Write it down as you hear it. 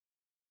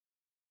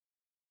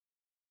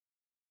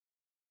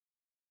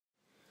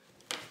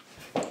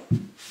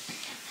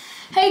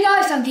Hey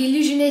guys, I'm the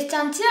Illusionist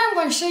and today I'm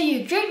going to show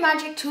you a great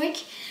magic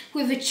trick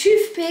with a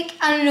toothpick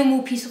and a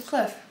normal piece of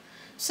cloth.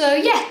 So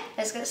yeah,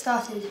 let's get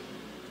started.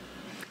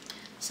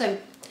 So,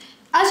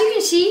 as you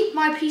can see,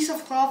 my piece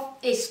of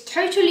cloth is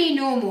totally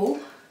normal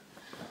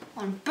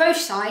on both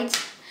sides.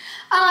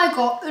 And I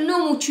got a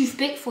normal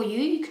toothpick for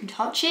you, you can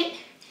touch it.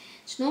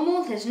 It's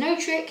normal, there's no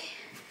trick.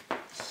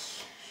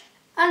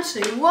 And so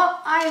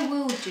what I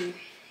will do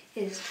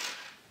is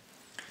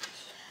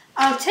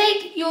I'll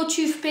take your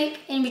toothpick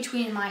in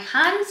between my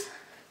hands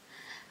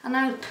and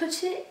I'll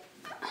put it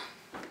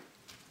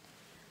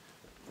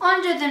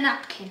under the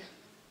napkin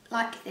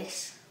like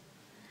this,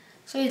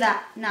 so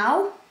that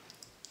now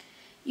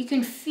you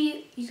can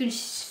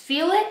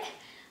feel it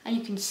and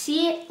you can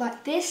see it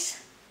like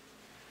this.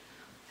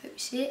 Hope you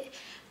see it.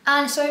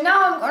 And so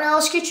now I'm going to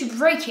ask you to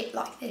break it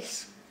like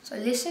this. So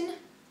listen.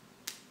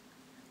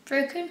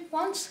 Broken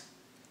once,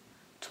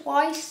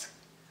 twice,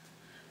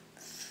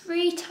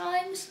 3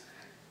 times.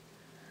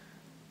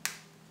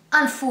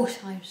 And 4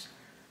 times.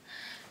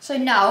 So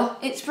now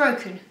it's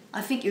broken.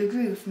 I think you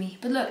agree with me.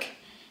 But look,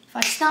 if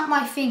I snap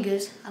my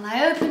fingers and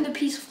I open the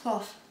piece of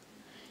cloth,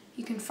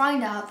 you can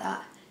find out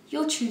that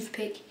your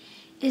toothpick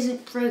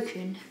isn't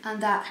broken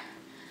and that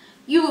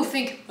you will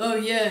think, oh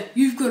yeah,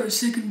 you've got a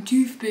second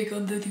toothpick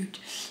under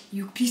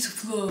your piece of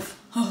cloth.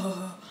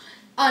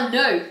 And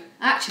no,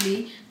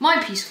 actually,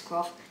 my piece of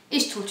cloth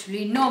is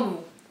totally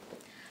normal.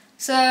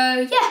 So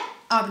yeah,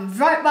 I'll be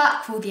right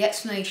back for the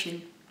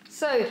explanation.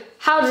 So,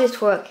 how does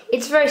it work?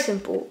 It's very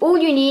simple. All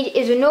you need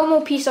is a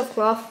normal piece of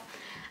cloth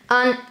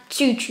and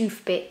 2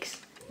 toothpicks,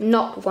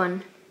 not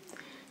 1.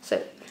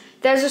 So,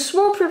 there's a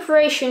small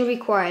preparation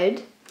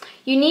required.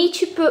 You need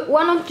to put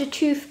one of the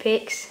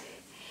toothpicks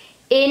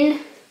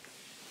in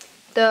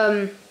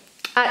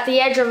at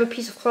the edge of a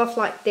piece of cloth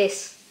like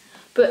this,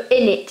 but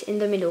in it, in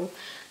the middle.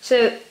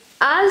 So,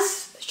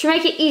 to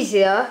make it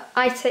easier,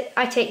 I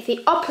take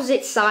the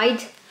opposite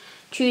side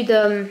to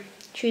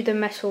the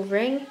metal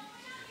ring,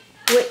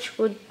 which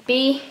would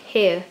be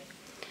here,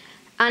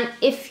 and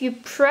if you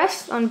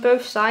press on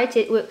both sides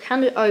it will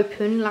kind of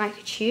open like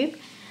a tube,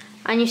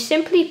 and you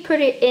simply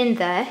put it in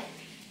there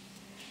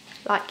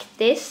like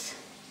this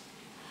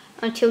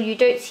until you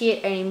don't see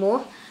it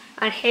anymore,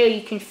 and here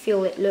you can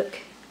feel it. Look,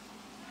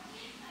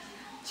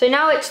 so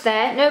now it's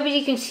there,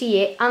 nobody can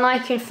see it, and I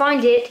can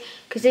find it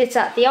because it's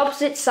at the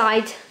opposite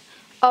side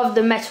of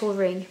the metal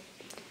ring.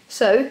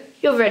 So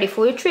you're ready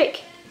for your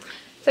trick.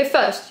 So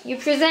first you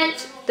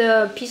present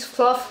the piece of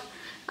cloth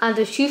and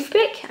the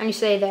toothpick, and you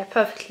say they're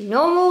perfectly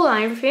normal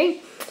and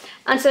everything.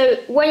 And so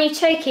when you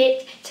take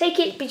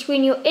it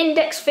between your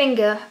index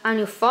finger and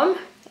your thumb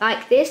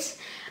like this,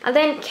 and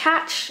then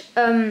catch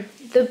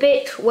the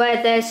bit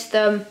where there's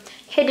the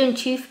hidden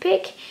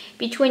toothpick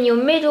between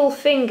your middle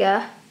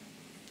finger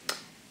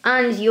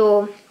and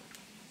your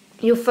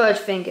 3rd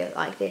finger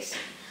like this.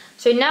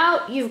 So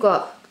now you've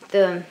got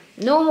the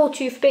normal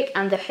toothpick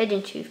and the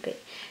hidden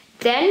toothpick.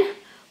 Then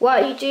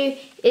what you do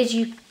is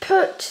you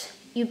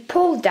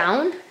pull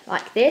down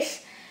like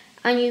this,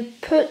 and you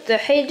put the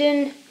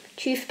hidden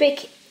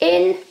toothpick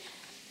in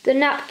the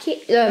napkin,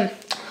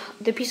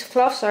 the piece of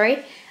cloth,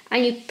 sorry,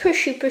 and you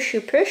push,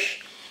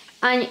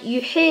 and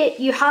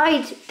you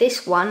hide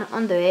this one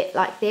under it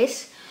like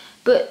this,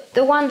 but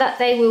the one that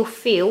they will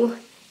feel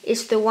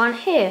is the one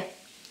here.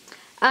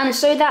 And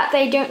so that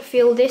they don't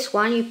feel this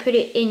one, you put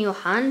it in your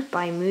hand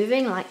by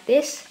moving like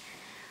this.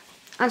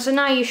 And so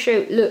now you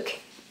show, look,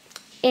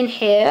 in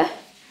here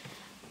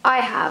I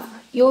have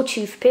your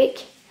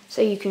toothpick,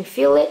 so you can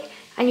feel it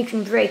and you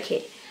can break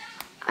it.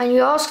 And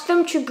you ask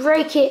them to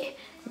break it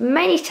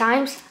many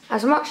times,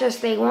 as much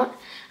as they want,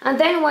 and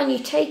then when you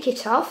take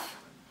it off,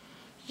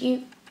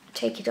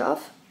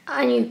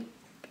 and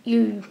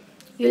you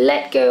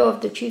let go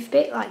of the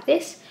toothpick like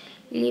this,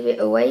 you leave it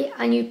away,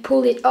 and you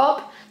pull it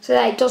up so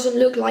that it doesn't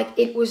look like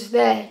it was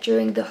there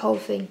during the whole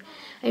thing.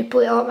 And you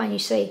pull it up and you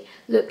say,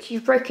 look,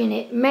 you've broken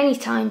it many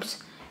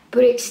times,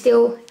 but it's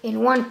still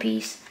in one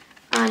piece,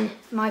 and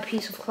my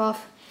piece of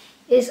cloth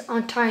is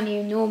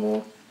entirely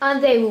normal,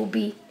 and they will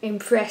be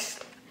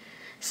impressed.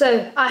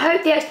 So I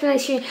hope the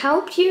explanation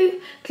helped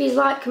you. Please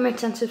like,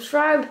 comment and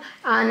subscribe,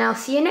 and I'll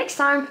see you next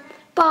time.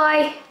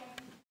 Bye.